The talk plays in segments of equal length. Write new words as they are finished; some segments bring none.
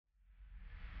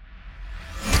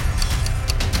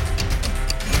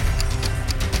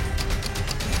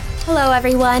Hello,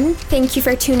 everyone. Thank you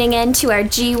for tuning in to our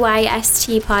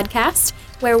GYST podcast,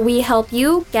 where we help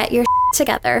you get your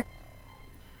together.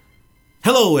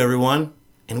 Hello, everyone,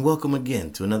 and welcome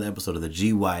again to another episode of the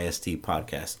GYST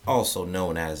podcast, also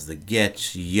known as the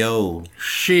Get Yo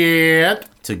Shit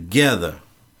Together.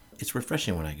 It's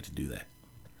refreshing when I get to do that.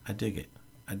 I dig it.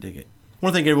 I want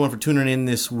to thank everyone for tuning in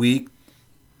this week.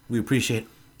 We appreciate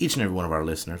each and every one of our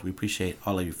listeners. We appreciate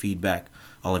all of your feedback,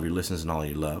 all of your listens, and all of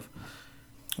your love.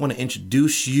 I want to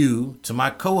introduce you to my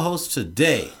co-host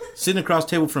today. Sitting across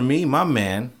the table from me, my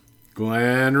man,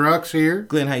 Glenn Rux here.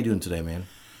 Glenn, how you doing today, man?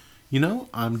 You know,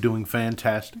 I'm doing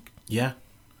fantastic. Yeah?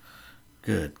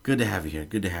 Good to have you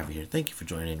here. Thank you for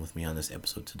joining in with me on this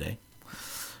episode today.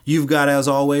 You've got, as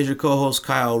always, your co-host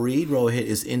Kyle Reed. Rohit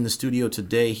is in the studio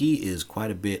today. He is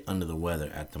quite a bit under the weather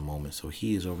at the moment, so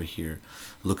he is over here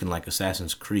looking like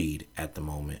Assassin's Creed at the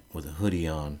moment with a hoodie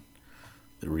on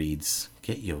that reads,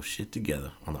 "Get your shit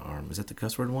together" on the arm. Is that the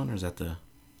cuss word one, or is that the...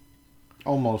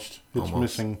 Almost. It's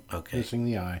Almost. missing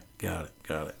the eye. Got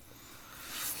it.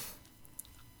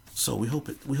 So we hope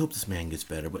this man gets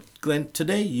better. But Glenn,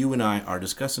 today you and I are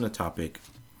discussing a topic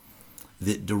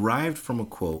that derived from a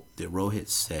quote that Rohit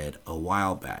said a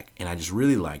while back, and I just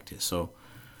really liked it. So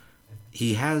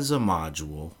he has a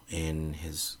module in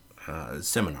his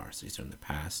seminars he's done in the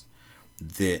past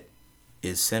that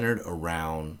is centered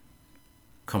around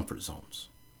comfort zones.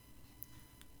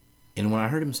 And when I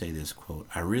heard him say this quote,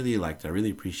 I really liked it. I really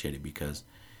appreciate it because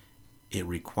it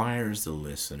requires the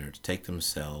listener to take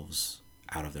themselves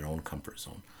out of their own comfort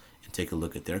zone and take a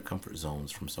look at their comfort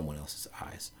zones from someone else's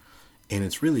eyes. And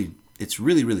it's really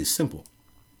simple.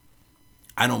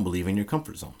 I don't believe in your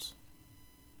comfort zones.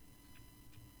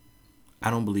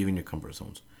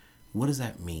 What does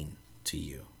that mean to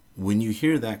you? When you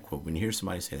hear that quote, when you hear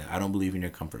somebody say that, I don't believe in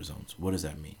your comfort zones, what does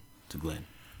that mean to Glenn?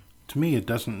 To me, it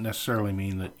doesn't necessarily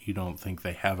mean that you don't think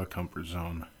they have a comfort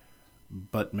zone,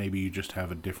 but maybe you just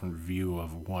have a different view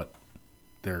of what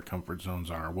their comfort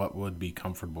zones are, what would be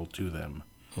comfortable to them.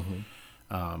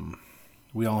 Mm-hmm.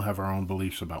 We all have our own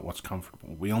beliefs about what's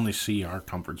comfortable. We only see our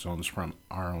comfort zones from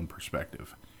our own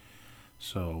perspective.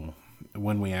 So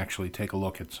when we actually take a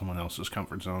look at someone else's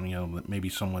comfort zone, you know, that maybe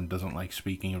someone doesn't like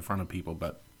speaking in front of people,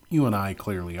 but you and I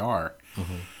clearly are.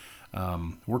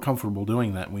 Mm-hmm. We're comfortable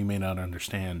doing that. We may not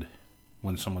understand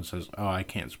when someone says, "Oh, I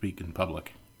can't speak in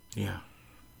public." Yeah.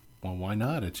 Well, why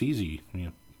not? It's easy. You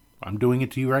know, I'm doing it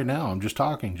to you right now. I'm just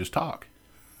talking. Just talk.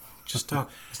 Just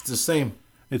talk. It's the same.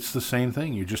 It's the same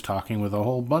thing. You're just talking with a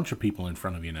whole bunch of people in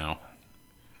front of you now.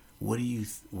 Why do you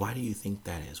think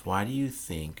that is? Why do you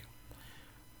think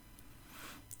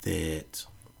that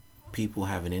people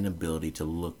have an inability to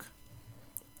look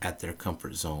at their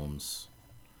comfort zones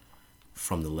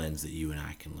from the lens that you and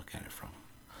I can look at it from?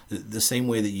 The same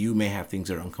way that you may have things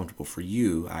that are uncomfortable for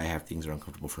you, I have things that are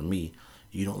uncomfortable for me.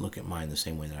 You don't look at mine the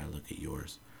same way that I look at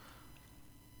yours.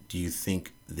 Do you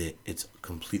think that it's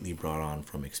completely brought on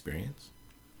from experience?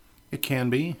 It can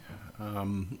be.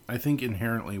 I think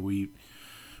inherently we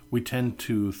tend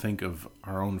to think of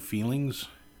our own feelings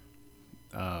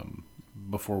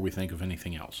before we think of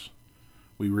anything else.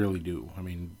 We really do. I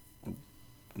mean,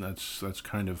 that's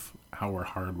kind of how we're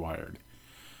hardwired.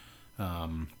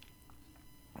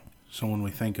 So when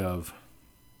we think of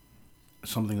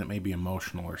something that may be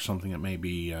emotional or something that may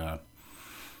be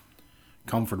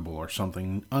comfortable or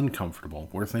something uncomfortable,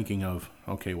 we're thinking of,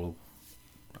 okay, well,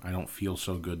 I don't feel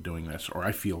so good doing this, or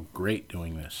I feel great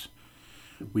doing this.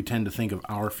 We tend to think of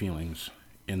our feelings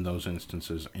in those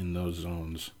instances, in those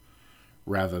zones,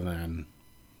 rather than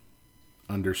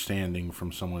understanding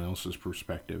from someone else's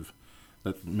perspective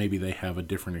that maybe they have a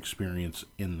different experience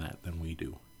in that than we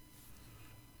do.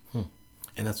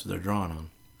 And that's what they're drawing on.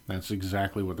 That's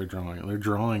exactly what they're drawing on. They're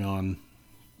drawing on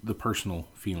the personal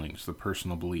feelings, the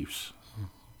personal beliefs.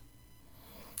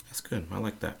 That's good. I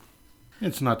like that.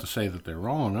 It's not to say that they're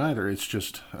wrong either. It's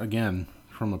just, again,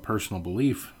 from a personal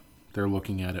belief, they're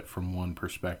looking at it from one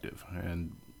perspective.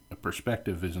 And a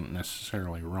perspective isn't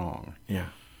necessarily wrong. Yeah.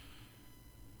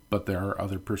 But there are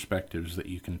other perspectives that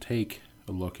you can take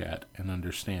a look at and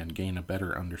understand, gain a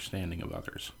better understanding of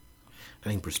others. I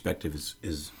think perspective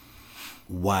is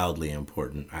wildly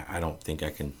important. I don't think I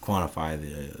can quantify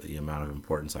the amount of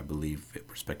importance I believe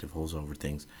perspective holds over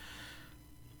things.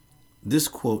 This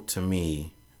quote, to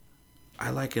me, I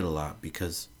like it a lot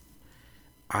because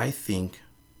I think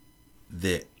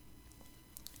that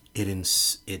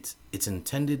it's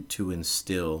intended to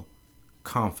instill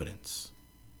confidence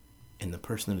in the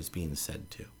person that it's being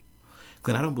said to.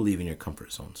 Glenn, I don't believe in your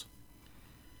comfort zones.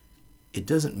 It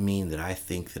doesn't mean that I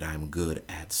think that I'm good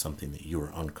at something that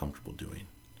you're uncomfortable doing.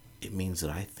 It means that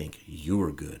I think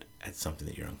you're good at something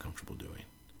that you're uncomfortable doing.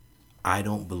 I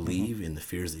don't believe in the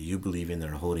fears that you believe in that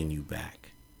are holding you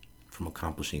back from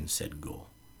accomplishing said goal.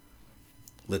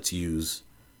 Let's use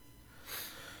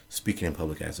speaking in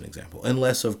public as an example.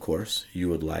 Unless, of course, you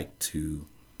would like to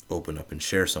open up and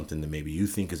share something that maybe you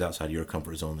think is outside your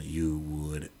comfort zone that you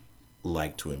would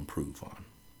like to improve on.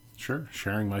 Sure,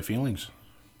 sharing my feelings.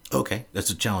 Okay, that's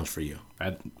a challenge for you.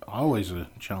 That's always a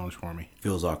challenge for me.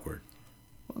 Feels awkward.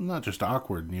 Well, not just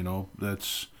awkward,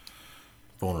 that's...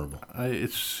 Vulnerable.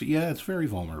 It's very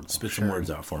vulnerable. Spit some words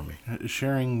out for me.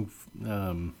 Sharing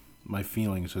my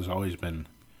feelings has always been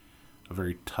a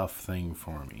very tough thing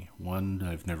for me. One,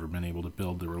 I've never been able to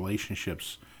build the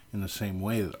relationships in the same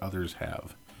way that others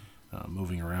have,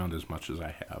 moving around as much as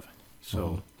I have.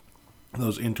 So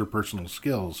those interpersonal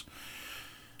skills,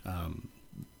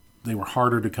 they were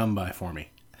harder to come by for me.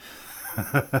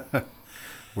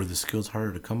 Were the skills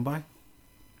harder to come by?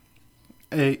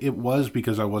 It was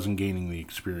because I wasn't gaining the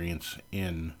experience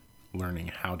in learning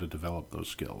how to develop those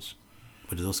skills.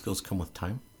 But do those skills come with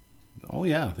time? Oh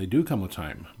yeah, they do come with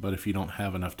time. But if you don't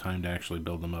have enough time to actually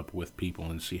build them up with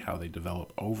people and see how they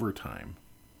develop over time.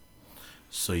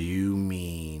 So you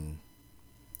mean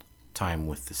time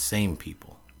with the same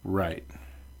people? Right.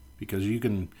 Because you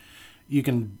can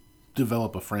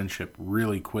develop a friendship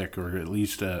really quick, or at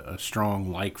least a strong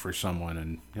like for someone,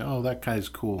 and that guy's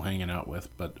cool hanging out with,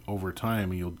 but over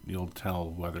time you'll tell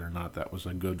whether or not that was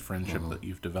a good friendship that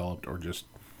you've developed or just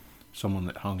someone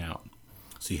that hung out.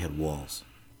 So you had walls.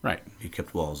 Right. You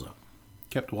kept walls up.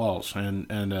 Kept walls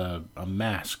and a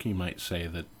mask, you might say,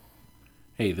 that,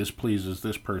 hey, this pleases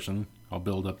this person. I'll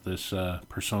build up this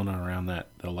persona around that.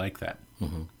 They'll like that.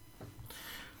 Mm-hmm.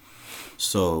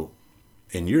 So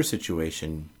in your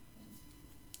situation,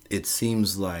 it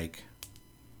seems like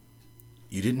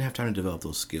you didn't have time to develop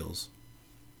those skills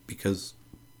because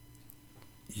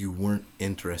you weren't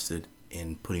interested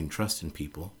in putting trust in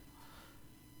people.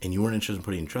 And you weren't interested in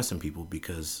putting trust in people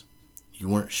because you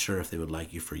weren't sure if they would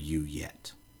like you for you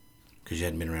yet. Because you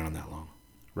hadn't been around that long.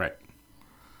 Right.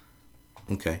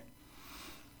 Okay.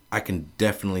 I can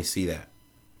definitely see that.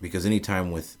 Because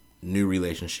anytime with new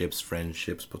relationships,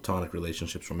 friendships, platonic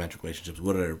relationships, romantic relationships,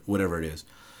 whatever it is,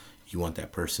 you want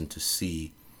that person to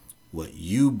see what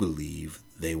you believe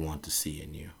they want to see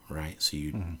in you, right? So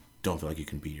you don't feel like you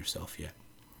can be yourself yet.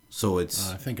 So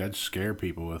it's... I think I'd scare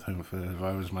people with him if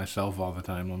I was myself all the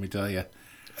time, let me tell you.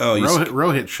 Oh,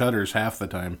 Rohit shudders half the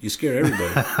time. You scare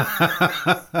everybody.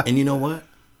 And you know what?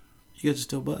 You guys are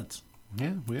still buds.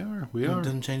 Yeah, we are. It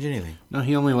doesn't change anything. No,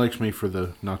 he only likes me for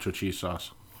the nacho cheese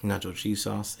sauce. Nacho cheese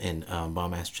sauce and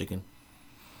bomb-ass chicken.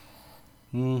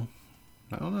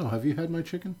 I don't know. Have you had my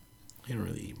chicken? You don't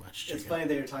really eat much chicken. It's funny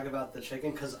that you're talking about the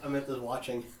chicken because I'm at the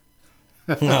watching.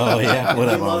 Oh, yeah. What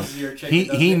He up, loves Amit? your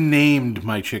chicken. He named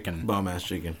my chicken. Bomb-ass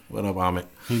chicken. What up, Amit?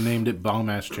 He named it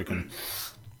bomb-ass chicken.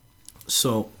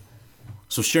 So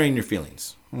sharing your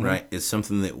feelings, right, is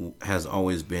something that has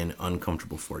always been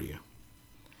uncomfortable for you.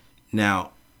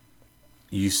 Now,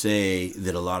 you say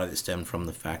that a lot of it stemmed from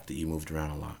the fact that you moved around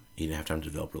a lot. You didn't have time to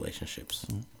develop relationships.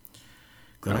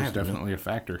 Glenn, That was definitely a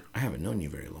factor. I haven't known you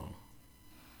very long,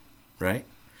 right?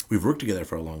 We've worked together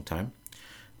for a long time,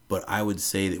 but I would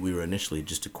say that we were initially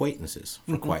just acquaintances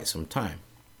for quite some time,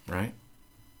 right?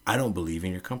 I don't believe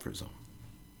in your comfort zone.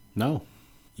 No.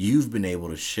 You've been able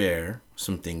to share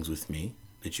some things with me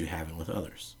that you haven't with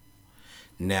others.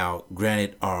 Now,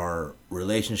 granted, our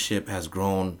relationship has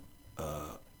grown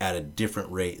at a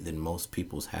different rate than most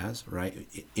people's has, right?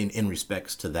 In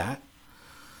respects to that.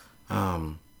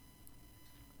 So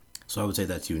I would say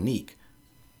that's unique.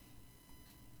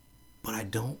 But I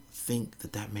don't think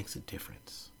that makes a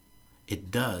difference. It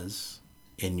does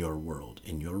in your world.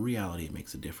 In your reality, it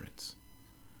makes a difference.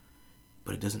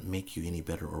 But it doesn't make you any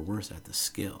better or worse at the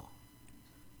skill.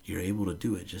 You're able to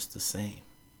do it just the same.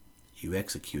 You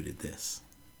executed this.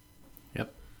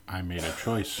 Yep. I made a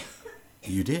choice.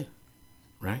 You did,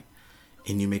 right?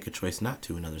 And you make a choice not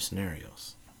to in other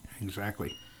scenarios.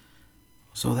 Exactly.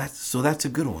 So that's a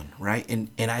good one, right? And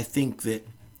I think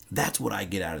that's what I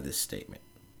get out of this statement.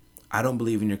 I don't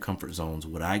believe in your comfort zones.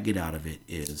 What I get out of it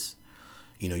is,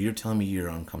 you're telling me you're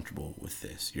uncomfortable with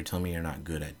this. You're telling me you're not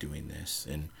good at doing this.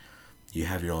 And you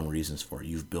have your own reasons for it.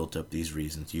 You've built up these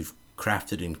reasons. You've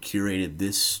crafted and curated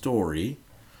this story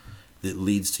that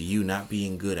leads to you not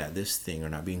being good at this thing or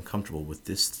not being comfortable with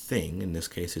this thing. In this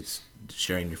case, it's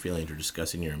sharing your feelings or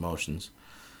discussing your emotions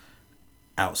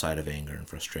outside of anger and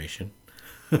frustration.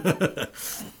 That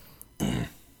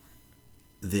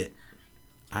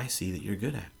I see that you're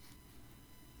good at.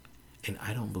 And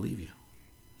I don't believe you.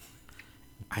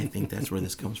 I think that's where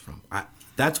this comes from.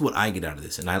 That's what I get out of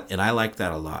this, and I like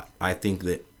that a lot. I think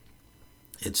that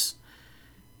It's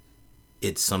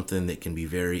something that can be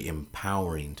very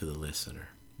empowering to the listener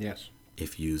Yes.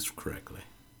 if used correctly.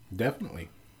 Definitely.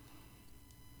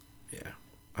 Yeah,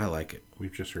 I like it.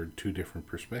 We've just heard two different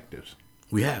perspectives.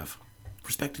 We have.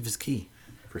 Perspective is key.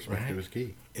 Perspective Right. is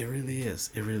key. It really is.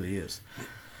 It really is.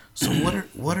 So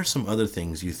what are some other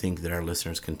things you think that our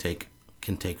listeners can take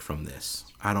from this?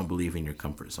 I don't believe in your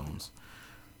comfort zones.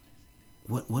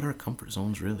 What are comfort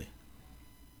zones really?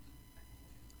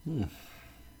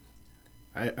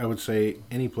 I would say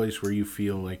any place where you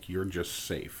feel like you're just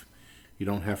safe. You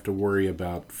don't have to worry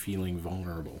about feeling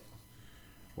vulnerable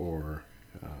or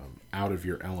out of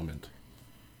your element.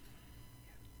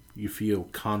 You feel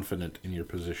confident in your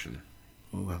position.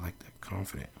 Oh, I like that.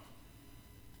 Confident.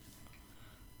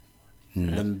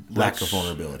 And Lack of that's-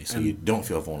 vulnerability. So and- you don't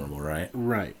feel vulnerable, right?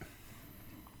 Right.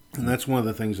 And that's one of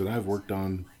the things that I've worked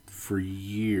on for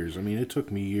years. I mean, it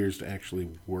took me years to actually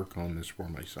work on this for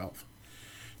myself,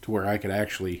 to where I could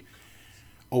actually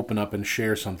open up and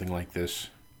share something like this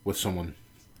with someone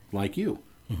like you.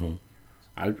 Mm-hmm.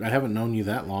 I haven't known you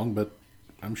that long, but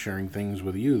I'm sharing things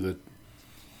with you that,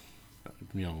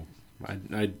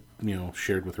 I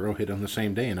shared with Rohit on the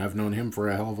same day, and I've known him for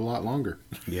a hell of a lot longer.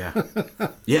 Yeah.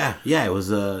 yeah. It was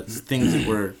things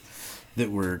that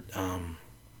were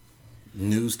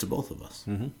news to both of us.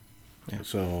 Mm-hmm. Yeah.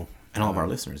 So, And all of our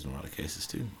listeners in a lot of cases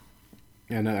too.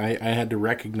 and I had to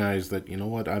recognize that, you know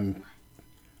what, I'm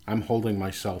holding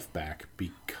myself back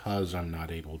because I'm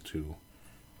not able to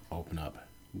open up.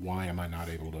 Why am I not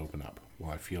able to open up? Well,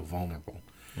 I feel vulnerable.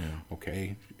 Yeah.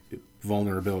 Okay,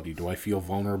 vulnerability. Do I feel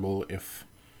vulnerable if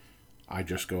I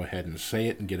just go ahead and say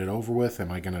it and get it over with? Am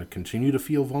I going to continue to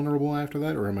feel vulnerable after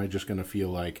that, or am I just going to feel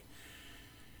like,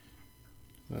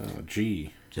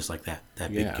 gee, Just like that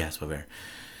big Yeah. gasp of air.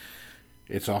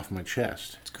 it's off my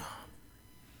chest? It's gone.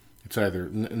 It's either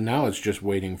now it's just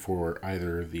waiting for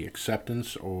either the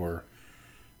acceptance or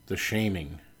the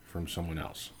shaming from someone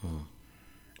else,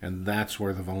 and that's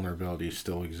where the vulnerability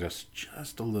still exists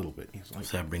just a little bit. He's like,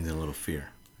 So that brings in a little fear.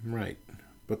 right,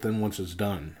 but then once it's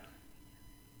done,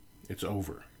 it's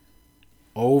over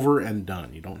and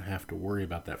done. You don't have to worry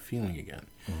about that feeling again.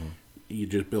 You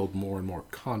just build more and more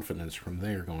confidence from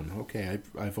there. Going, okay,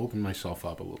 I've opened myself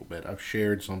up a little bit. I've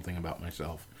shared something about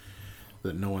myself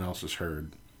that no one else has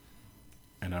heard,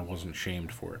 and I wasn't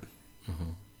shamed for it.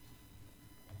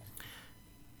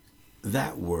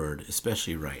 That word,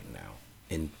 especially right now,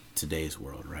 in today's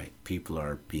world, right? People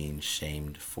are being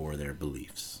shamed for their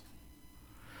beliefs,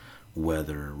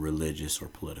 whether religious or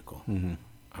political.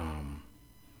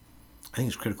 I think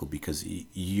it's critical because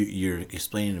you're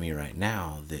explaining to me right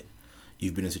now that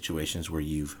you've been in situations where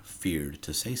you've feared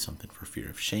to say something for fear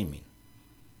of shaming,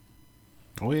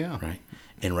 Oh yeah, right?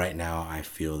 And right now I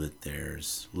feel that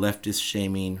there's leftist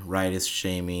shaming, rightist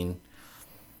shaming,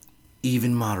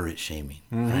 even moderate shaming,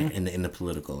 right? In the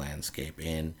political landscape.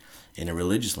 And in a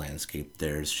religious landscape,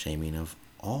 there's shaming of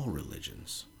all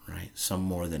religions, right? Some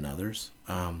more than others.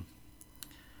 And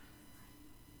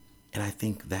I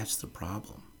think that's the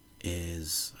problem,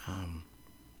 is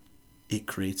it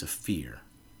creates a fear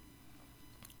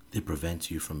that prevents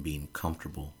you from being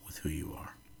comfortable with who you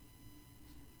are.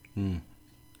 And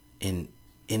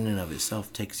in and of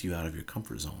itself takes you out of your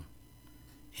comfort zone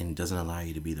and doesn't allow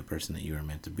you to be the person that you are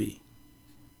meant to be.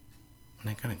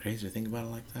 Isn't that kind of crazy to think about it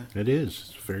like that? it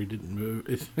is. It's very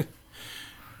it's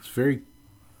very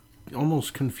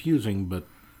almost confusing, but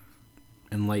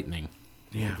enlightening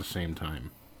Yeah. at the same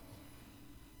time.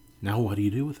 Now, what do you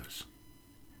do with this?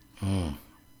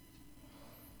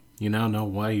 You now know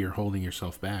why you're holding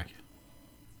yourself back.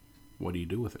 What do you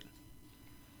do with it?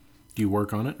 Do you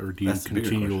work on it, or do you That's the bigger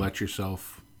continue to question. let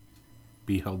yourself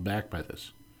be held back by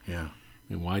this? Yeah.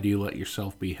 And why do you let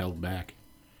yourself be held back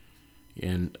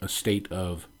in a state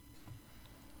of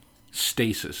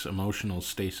stasis, emotional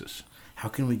stasis? How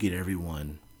can we get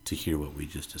everyone to hear what we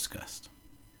just discussed?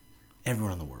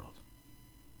 Everyone in the world.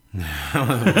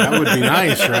 That would be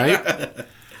nice, right?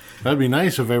 That'd be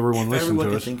nice if everyone listened Everyone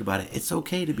to can us. think about it. It's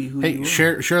okay to be who Hey, you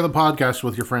are. share the podcast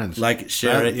with your friends. Like it,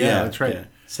 share it. Yeah, Yeah, that's right. yeah.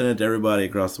 Send it to everybody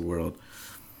across the world.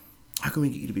 How can we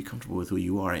get you to be comfortable with who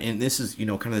you are? And this is, kind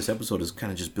of this episode is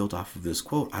kind of just built off of this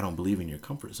quote. I don't believe in your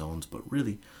comfort zones, but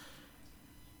really,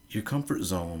 your comfort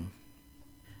zone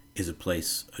is a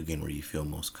place, again, where you feel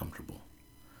most comfortable.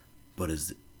 But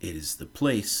it is the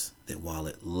place that while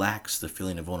it lacks the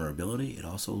feeling of vulnerability, it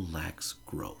also lacks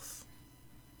growth.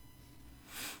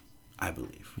 I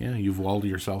believe. Yeah, you've walled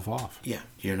yourself off. Yeah,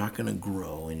 you're not going to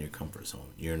grow in your comfort zone.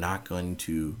 You're not going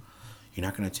to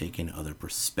take in other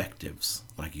perspectives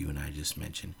like you and I just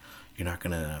mentioned. You're not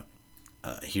going to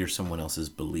hear someone else's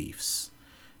beliefs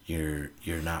you're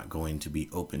not going to be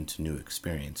open to new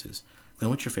experiences. Then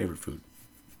what's your favorite food?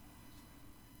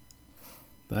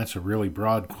 That's a really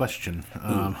broad question.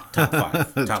 Top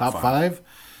five. Top five?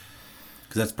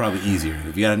 Because that's probably easier.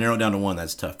 If you got to narrow it down to one,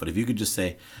 that's tough. But if you could just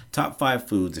say top 5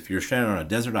 foods, if you're stranded on a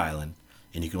desert island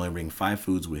and you can only bring 5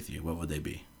 foods with you, what would they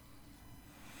be?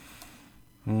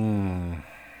 I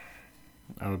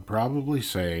would probably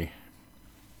say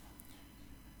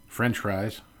French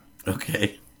fries,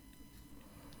 Okay.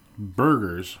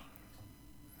 burgers,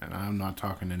 and I'm not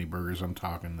talking any burgers. I'm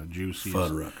talking the juiciest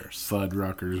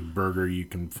Fuddruckers burger you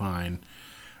can find.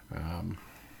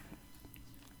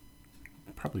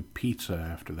 Probably pizza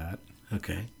after that.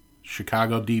 Okay.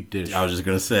 Chicago deep dish. I was just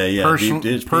going to say, yeah, deep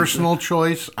dish pizza. Personal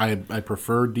choice. I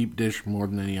prefer deep dish more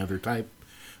than any other type,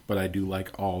 but I do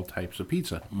like all types of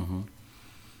pizza. Mm-hmm.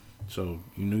 So,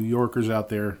 you New Yorkers out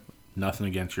there, nothing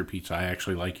against your pizza. I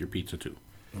actually like your pizza too.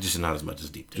 Just not as much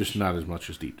as deep dish. Just not as much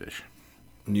as deep dish.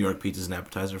 New York pizza's an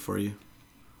appetizer for you?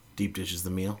 Deep dish is the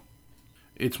meal?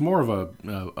 It's more of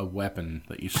a weapon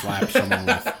that you slap someone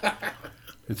with.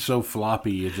 It's so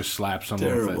floppy, you just slap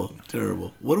someone with it.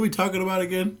 Terrible. What are we talking about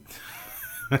again?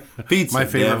 Pizza. My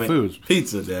favorite foods.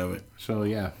 Pizza, damn it. So,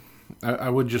 yeah. I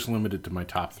would just limit it to my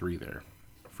top 3 there.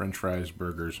 French fries,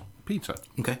 burgers, pizza.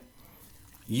 Okay.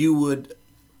 You would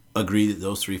agree that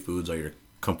those 3 foods are your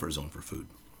comfort zone for food?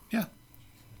 Yeah.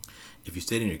 If you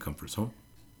stayed in your comfort zone,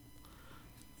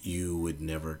 you would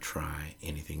never try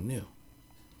anything new.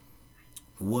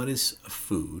 What is a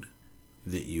food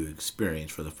that you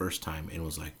experienced for the first time and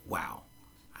was like, wow,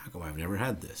 how come I've never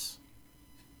had this?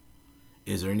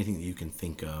 Is there anything that you can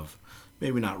think of,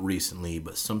 maybe not recently,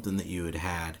 but something that you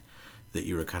had that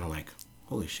you were kind of like,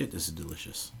 holy shit, this is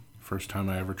delicious? First time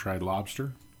I ever tried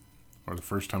lobster, or the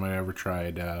first time I ever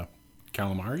tried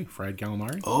calamari, fried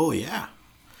calamari. Oh, yeah.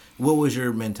 What was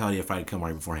your mentality of fried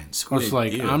calamari beforehand? Squid, it's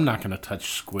like, ew. I'm not going to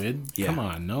touch squid. Yeah. Come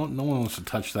on, no one wants to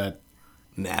touch that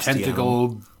Nasty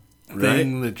tentacle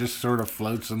thing right? that just sort of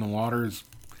floats in the waters.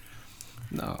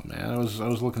 No, man, I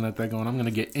was looking at that going, I'm going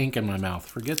to get ink in my mouth.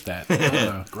 Forget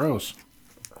that. Gross.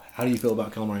 How do you feel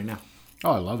about calamari now?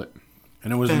 Oh, I love it.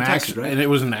 And it was Fantastic, right? And it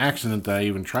was an accident that I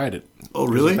even tried it. Oh,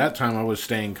 really? At that time, I was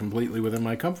staying completely within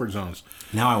my comfort zones.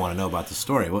 Now I want to know about the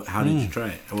story. How did you try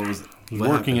it? What was it? I was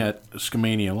working at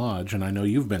Skamania Lodge, and I know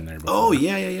you've been there before. Oh,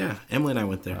 yeah. Emily and I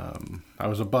went there. I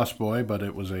was a busboy, but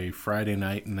it was a Friday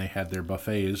night, and they had their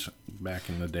buffets back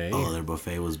in the day. Oh, their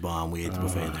buffet was bomb. We ate the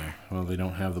buffet there. Well, they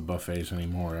don't have the buffets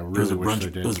anymore. I really wish they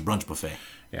did. It was a brunch buffet.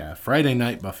 Yeah, Friday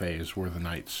night buffets were the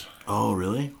nights. Oh,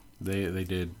 really? They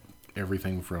did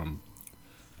everything from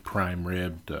prime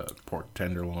rib to pork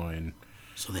tenderloin.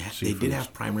 So they did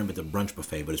have prime rib at the brunch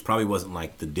buffet, but it probably wasn't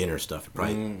like the dinner stuff. It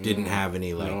probably didn't have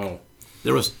any like. No.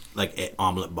 There was like an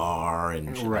omelet bar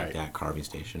and shit like that, carving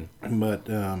station. But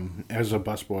as a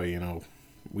busboy,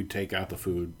 we'd take out the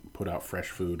food, put out fresh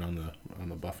food on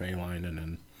the buffet line, and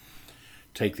then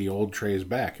take the old trays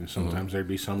back. And sometimes there'd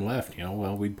be some left.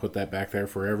 Well, we'd put that back there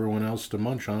for everyone else to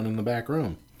munch on in the back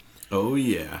room. Oh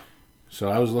yeah. So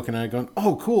I was looking at it going,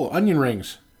 oh cool, onion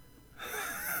rings.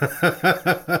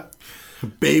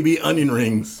 Baby onion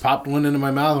rings. Popped one into my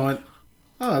mouth and went,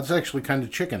 oh, that's actually kind of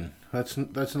chicken. That's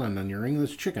not an onion ring,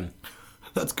 that's chicken.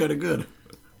 That's kind of good.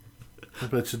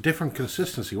 But it's a different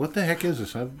consistency. What the heck is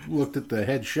this? I looked at the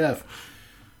head chef.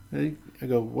 I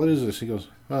go, what is this? He goes,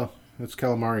 oh, it's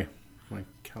calamari. I'm like,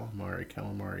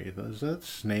 calamari. Is that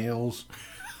snails?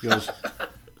 He goes,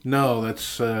 no,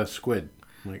 that's squid.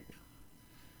 I'm like,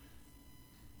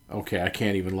 okay, I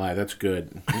can't even lie. That's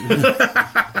good.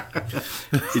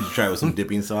 Did you try it with some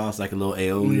dipping sauce, like a little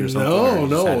aioli or something?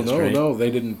 No. They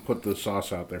didn't put the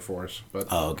sauce out there for us.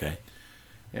 But okay.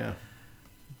 Yeah.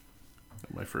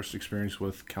 My first experience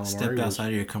with calamari. Stepped outside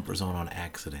of your comfort zone on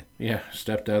accident. Yeah,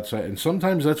 stepped outside. And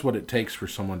sometimes that's what it takes for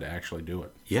someone to actually do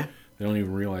it. Yeah. They don't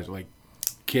even realize, like,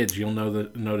 kids, you'll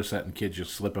notice that in kids, you'll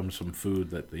slip them some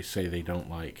food that they say they don't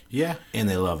like. Yeah, and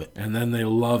they love it. And then they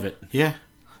love it. Yeah.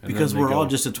 Because we're all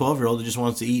just a 12-year-old that just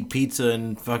wants to eat pizza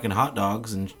and fucking hot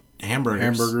dogs and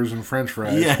hamburgers and French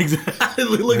fries. Yeah, exactly.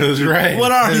 Look, that's right.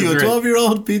 What are you, a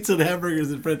 12-year-old? Pizza and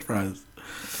hamburgers and French fries.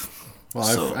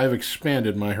 Well, I've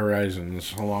expanded my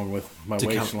horizons along with my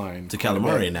waistline. To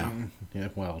calamari now. Yeah,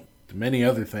 well, to many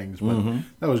other things, but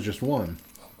that was just one.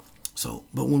 So,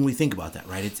 but when we think about that,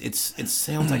 right, it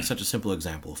sounds like such a simple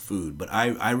example of food, but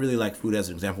I really like food as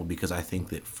an example because I think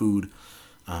that food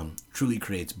truly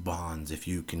creates bonds. If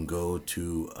you can go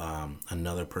to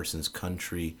another person's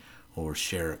country or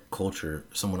share culture,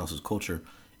 someone else's culture,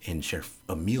 and share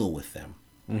a meal with them,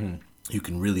 you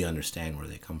can really understand where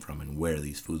they come from and where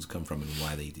these foods come from and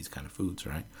why they eat these kind of foods,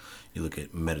 right? You look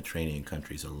at Mediterranean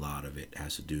countries, a lot of it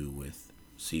has to do with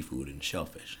seafood and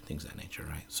shellfish, things of that nature,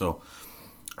 right? So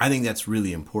I think that's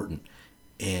really important.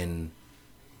 And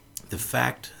the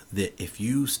fact that if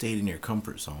you stayed in your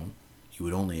comfort zone, you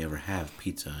would only ever have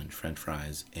pizza and French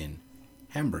fries and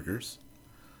hamburgers.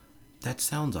 That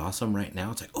sounds awesome right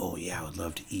now. It's like, oh yeah, I would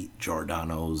love to eat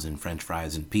Giordano's and French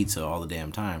fries and pizza all the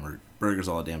damn time, or burgers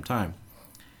all the damn time.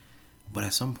 But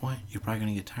at some point, you're probably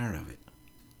going to get tired of it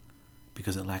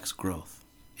because it lacks growth.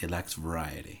 It lacks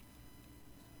variety.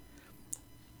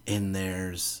 And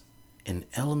there's an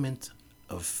element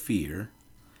of fear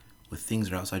with things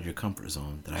that are outside your comfort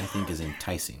zone that I think is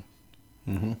enticing.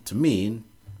 Mm-hmm. To me,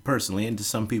 personally, and to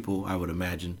some people, I would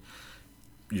imagine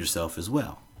yourself as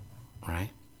well, right?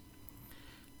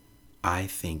 I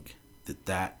think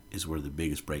that is where the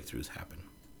biggest breakthroughs happen.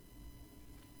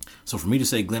 So for me to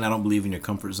say, Glenn, I don't believe in your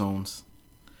comfort zones.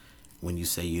 When you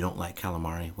say you don't like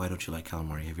calamari, why don't you like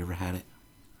calamari? Have you ever had it?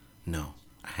 No,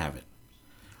 I haven't.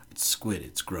 It's squid.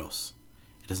 It's gross.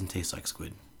 It doesn't taste like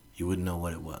squid. You wouldn't know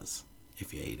what it was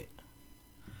if you ate it.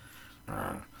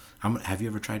 Have you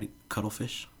ever tried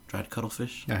cuttlefish? Tried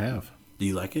cuttlefish? I have. Do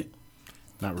you like it?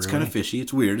 Not really. It's kind of fishy.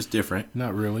 It's weird. It's different.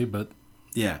 Not really, but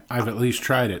yeah, I've at least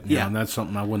tried it. Yeah, and that's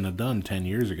something I wouldn't have done 10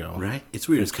 years ago. Right? It's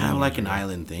weird. It's kind of like an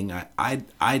island thing.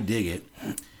 I dig it.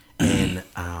 And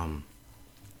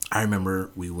I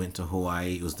remember we went to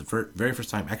Hawaii. It was the very first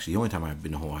time, actually the only time I've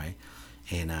been to Hawaii.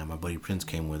 And my buddy Prince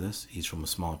came with us. He's from a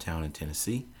small town in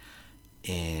Tennessee.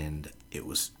 And it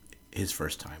was his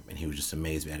first time. And he was just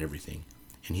amazed at everything.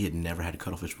 And he had never had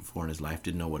cuttlefish before in his life.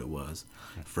 Didn't know what it was.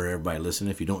 For everybody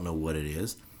listening, if you don't know what it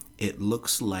is, it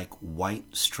looks like white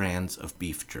strands of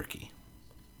beef jerky.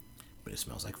 But it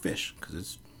smells like fish.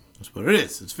 Because that's what it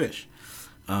is. It's fish.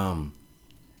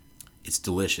 It's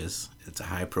delicious. It's a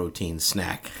high protein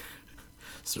snack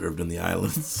served in the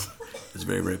islands. It's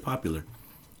very, very popular.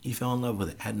 He fell in love with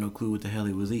it. Had no clue what the hell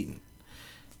he was eating.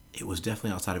 It was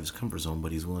definitely outside of his comfort zone,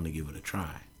 but he's willing to give it a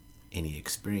try. And he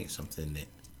experienced something that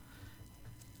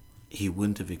he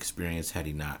wouldn't have experienced had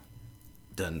he not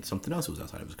done something else that was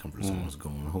outside of his comfort zone. Was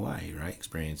going to Hawaii, right?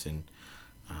 Experiencing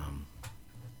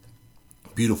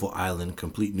beautiful island,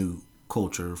 complete new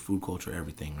culture, food culture,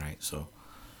 everything, right? So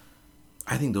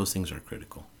I think those things are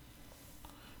critical.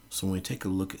 So when we take a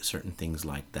look at certain things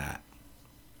like that,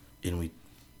 and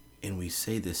we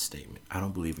say this statement, I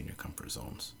don't believe in your comfort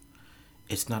zones.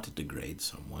 It's not to degrade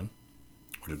someone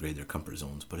or degrade their comfort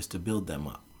zones, but it's to build them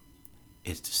up.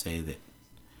 It's to say that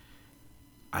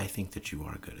I think that you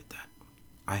are good at that.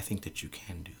 I think that you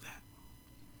can do that.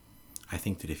 I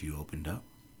think that if you opened up,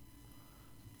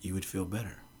 you would feel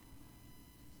better.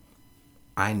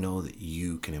 I know that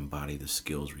you can embody the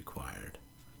skills required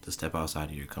to step outside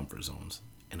of your comfort zones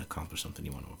and accomplish something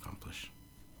you want to accomplish.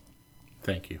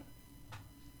 Thank you.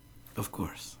 Of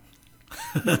course.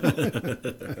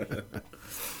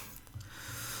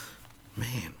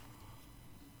 Man,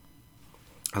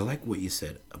 I like what you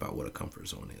said about what a comfort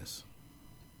zone is.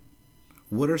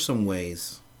 What are some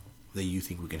ways that you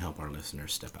think we can help our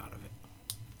listeners step out of it?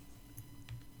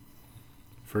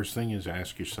 First thing is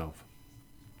ask yourself,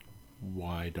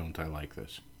 why don't I like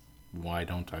this? Why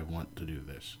don't I want to do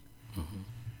this? Mm-hmm.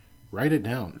 Write it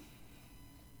down.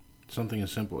 Something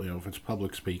as simple, if it's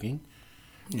public speaking,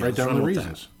 write down the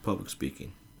reasons. Public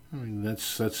speaking. I mean, that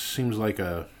seems like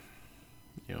a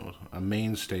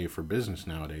mainstay for business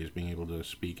nowadays, being able to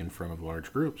speak in front of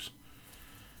large groups.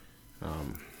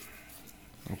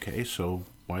 Okay, so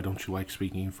why don't you like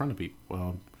speaking in front of people?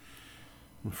 Well,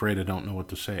 I'm afraid I don't know what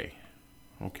to say.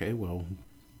 Okay, well,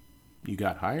 you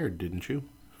got hired, didn't you?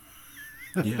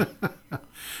 Yeah.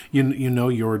 You know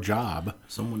your job.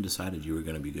 Someone decided you were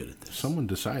going to be good at this. Someone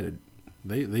decided.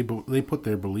 They put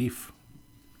their belief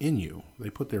in you. They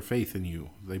put their faith in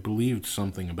you. They believed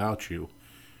something about you.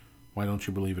 Why don't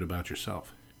you believe it about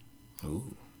yourself?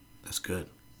 Ooh, that's good.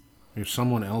 If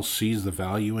someone else sees the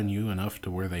value in you enough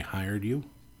to where they hired you,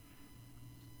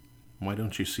 why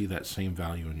don't you see that same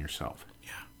value in yourself?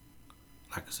 Yeah.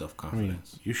 Lack of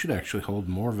self-confidence. You should actually hold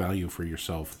more value for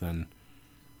yourself than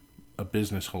a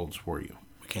business holds for you.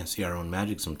 We can't see our own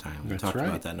magic sometimes. We That's talked right.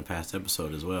 about that in a past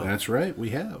episode as well. That's right, we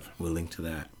have. We'll link to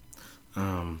that.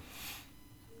 Let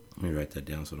me write that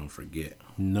down so I don't forget.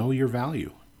 Know your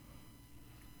value.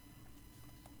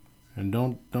 And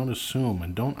don't assume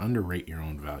and don't underrate your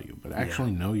own value, but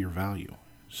actually know your value.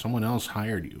 Someone else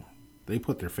hired you. They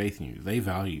put their faith in you. They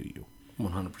value you.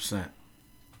 100%.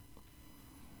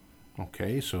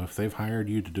 Okay, so if they've hired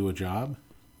you to do a job,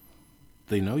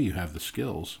 they know you have the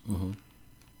skills. Mm-hmm.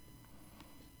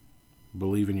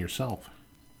 Believe in yourself.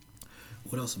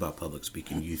 What else about public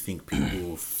speaking? Do you think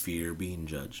people fear being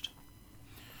judged?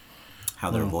 How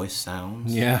their voice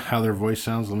sounds? Yeah, how their voice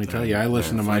sounds. Let me tell you, I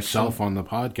listened to their myself on the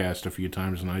podcast a few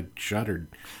times and I shuddered.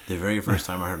 The very first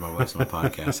time I heard my voice on a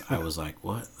podcast, I was like,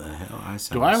 what the hell? I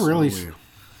sound Do I really? so weird.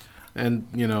 And,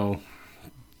 you know,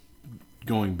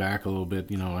 going back a little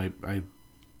bit, you know, I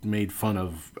made fun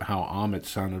of how Amit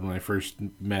sounded when I first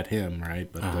met him,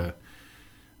 right? But,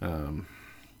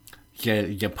 yeah,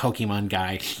 Pokemon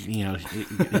guy, you know,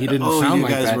 he didn't sound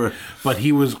like that. But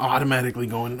he was automatically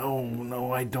going,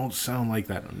 no, I don't sound like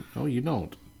that. No, you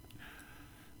don't.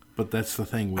 But that's the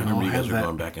thing. I remember you guys were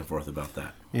going back and forth about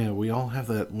that. Yeah, we all have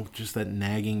that, just that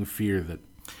nagging fear that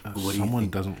someone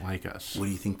doesn't like us. What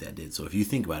do you think that did? So if you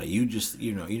think about it, you just,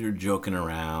 you know, you're joking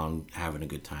around, having a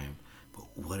good time. But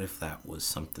what if that was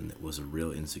something that was a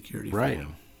real insecurity for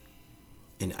him?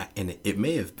 And it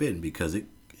may have been because it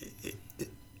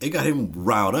got him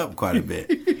riled up quite a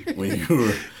bit when you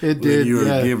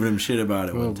were giving him shit about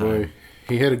it one time. Boy,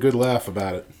 he had a good laugh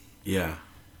about it. Yeah.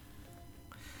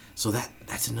 So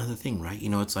that's another thing, right? You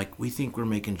know, it's like we think we're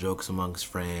making jokes amongst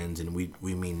friends and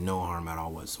we mean no harm at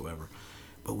all whatsoever.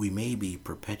 But we may be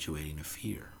perpetuating a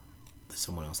fear that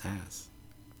someone else has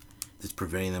that's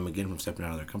preventing them again from stepping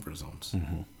out of their comfort zones.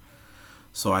 Mm-hmm.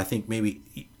 So I think maybe,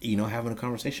 you know, having a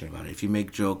conversation about it. If you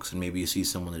make jokes and maybe you see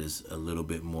someone that is a little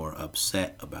bit more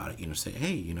upset about it, you know, say,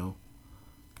 hey, you know,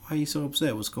 why are you so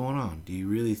upset? What's going on? Do you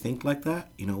really think like that?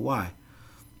 You know, why?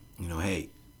 You know, hey,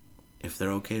 if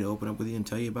they're okay to open up with you and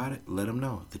tell you about it, let them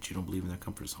know that you don't believe in their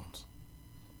comfort zones.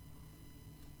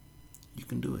 You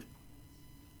can do it.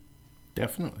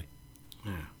 Definitely.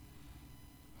 Yeah.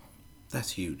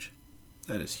 That's huge.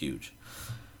 That is huge.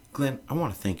 Glenn, I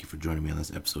want to thank you for joining me on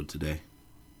this episode today.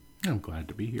 I'm glad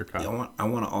to be here, Kyle. I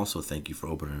want to also thank you for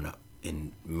opening it up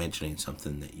and mentioning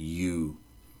something that you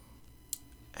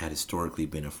had historically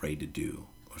been afraid to do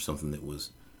or something that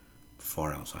was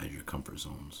far outside your comfort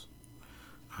zones.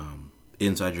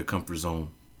 Inside your comfort zone,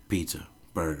 pizza,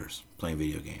 burgers, playing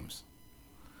video games.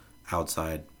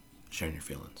 Outside, sharing your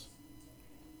feelings.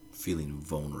 Feeling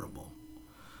vulnerable.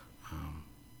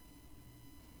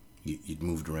 You'd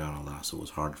moved around a lot, so it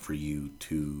was hard for you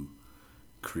to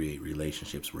create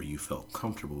relationships where you felt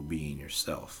comfortable being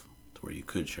yourself, to where you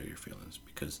could share your feelings,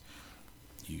 because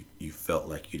you felt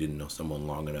like you didn't know someone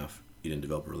long enough, you didn't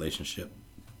develop a relationship,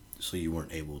 so you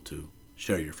weren't able to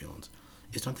share your feelings.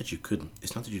 It's not that you couldn't.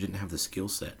 It's not that you didn't have the skill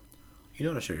set. You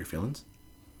know how to share your feelings.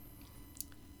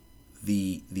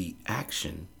 The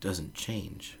action doesn't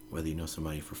change whether you know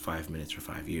somebody for 5 minutes or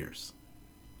 5 years.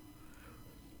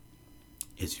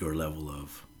 It's your level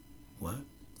of,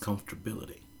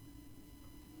 comfortability.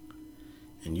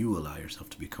 And you allow yourself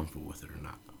to be comfortable with it or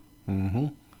not. Mm-hmm.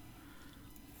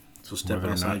 So step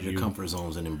outside your comfort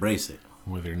zones and embrace it.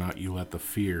 Whether or not you let the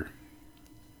fear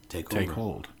take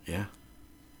hold. Yeah.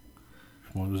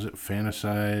 What was it?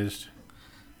 Fantasized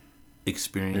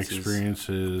experiences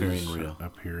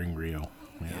appearing real.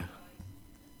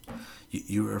 Yeah.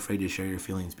 You were afraid to share your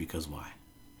feelings because why?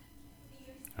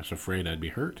 I was afraid I'd be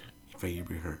hurt. Afraid you'd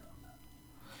be hurt.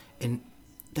 And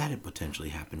that had potentially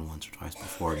happened once or twice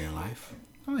before in your life.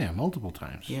 Oh yeah, multiple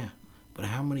times. Yeah. But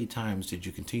how many times did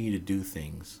you continue to do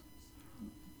things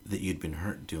that you'd been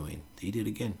hurt doing that you did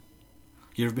again?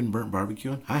 You ever been burnt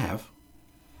barbecuing? I have.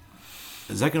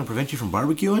 Is that going to prevent you from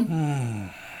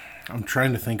barbecuing? I'm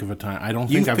trying to think of a time. I don't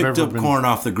think I've ever been... You've picked up corn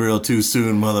off the grill too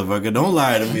soon, motherfucker. Don't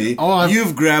lie to me.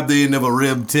 You've grabbed the end of a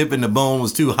rib tip and the bone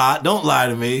was too hot. Don't lie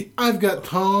to me. I've got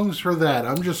tongs for that.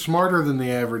 I'm just smarter than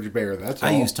the average bear. That's all.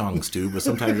 I use tongs too, but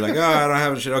sometimes you're like, I don't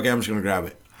have a shit. Okay, I'm just going to grab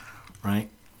it. Right?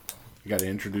 I got to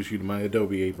introduce you to my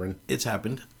Adobe apron. It's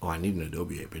happened. Oh, I need an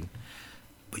Adobe apron.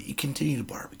 But you continue to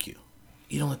barbecue.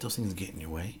 You don't let those things get in your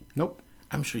way. Nope.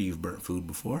 I'm sure you've burnt food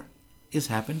before. It's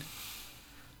happened.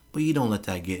 But you don't let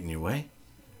that get in your way.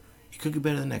 You cook it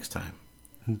better the next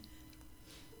time.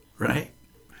 Right?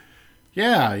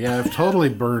 Yeah, I've totally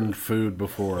burned food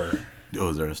before. Oh,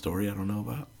 is there a story I don't know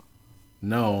about?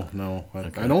 No.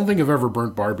 Okay. I don't think I've ever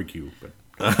burnt barbecue, but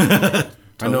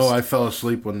I know I fell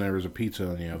asleep when there was a pizza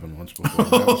in the oven once before.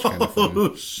 That was kind of fun.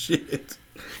 Oh, shit.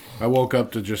 I woke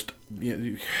up to just...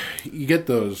 You get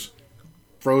those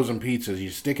frozen pizzas, you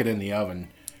stick it in the oven.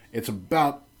 It's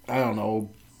about, I don't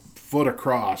know, foot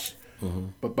across. Mm-hmm.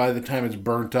 But by the time it's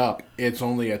burnt up, it's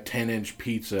only a 10-inch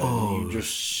pizza. Oh,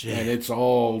 shit. And it's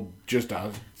all just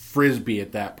a frisbee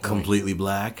at that point. Completely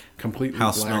black? Completely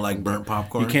black. Smell like burnt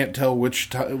popcorn? You can't tell which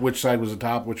side was the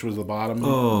top, which was the bottom.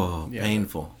 Oh, yeah.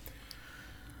 Painful.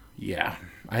 Yeah.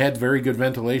 I had very good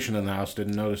ventilation in the house.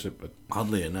 Didn't notice it, but...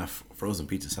 Oddly enough, frozen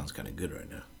pizza sounds kind of good right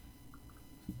now.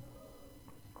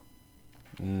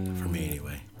 For me,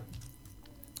 anyway.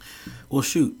 Well,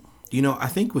 shoot. You know, I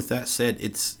think with that said,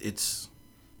 it's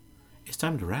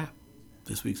time to wrap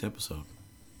this week's episode.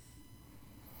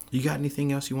 You got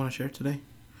anything else you want to share today?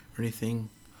 Or anything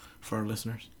for our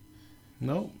listeners?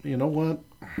 No, you know what?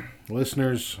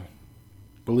 Listeners,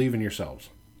 believe in yourselves.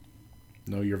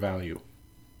 Know your value,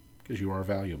 because you are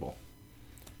valuable.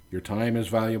 Your time is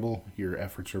valuable. Your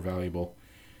efforts are valuable.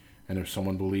 And if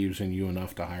someone believes in you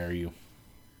enough to hire you,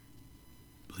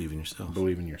 believe in yourself.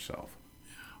 Believe in yourself.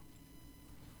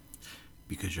 Yeah.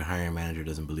 Because your hiring manager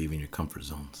doesn't believe in your comfort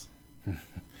zones.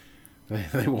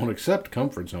 They won't accept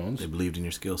comfort zones. They believed in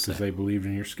your skill set. Because they believed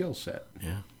in your skill set.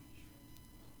 Yeah.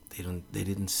 They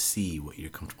didn't see what you're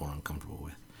comfortable or uncomfortable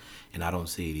with. And I don't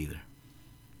see it either.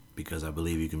 Because I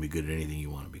believe you can be good at anything you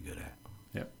want to be good at.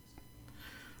 Yep.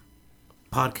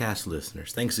 Podcast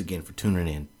listeners, thanks again for tuning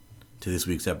in to this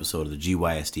week's episode of the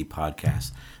GYST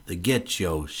podcast, the Get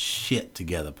Your Shit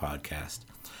Together podcast.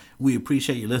 We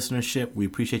appreciate your listenership. We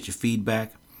appreciate your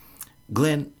feedback.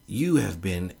 Glenn, you have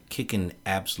been kicking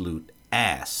absolute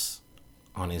ass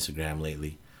on Instagram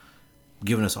lately,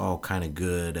 giving us all kind of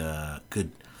good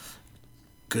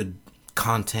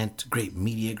content, great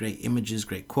media, great images,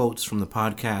 great quotes from the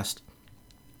podcast.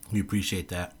 We appreciate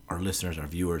that. Our listeners, our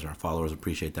viewers, our followers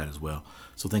appreciate that as well.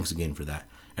 So thanks again for that.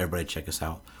 Everybody check us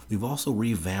out. We've also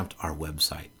revamped our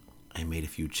website. I made a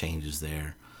few changes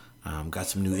there. Got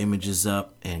some new images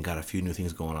up and got a few new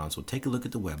things going on. So take a look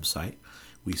at the website.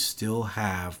 We still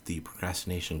have the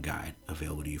procrastination guide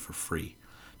available to you for free.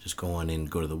 Just go on and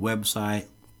go to the website,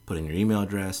 put in your email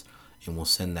address, and we'll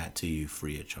send that to you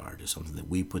free of charge. It's something that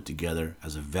we put together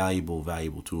as a valuable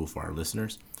tool for our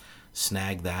listeners.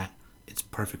 Snag that. It's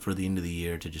perfect for the end of the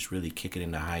year to just really kick it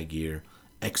into high gear,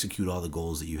 execute all the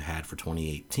goals that you had for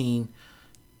 2018,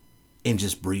 and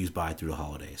just breeze by through the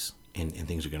holidays. And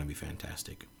things are going to be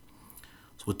fantastic.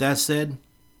 So with that said,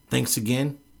 thanks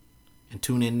again, and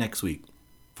tune in next week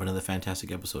for another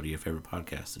fantastic episode of your favorite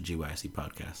podcast, the GYSC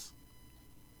Podcast.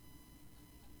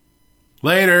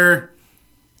 Later!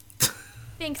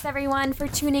 Thanks, everyone, for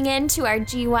tuning in to our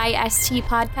GYST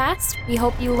podcast. We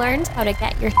hope you learned how to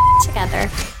get your together.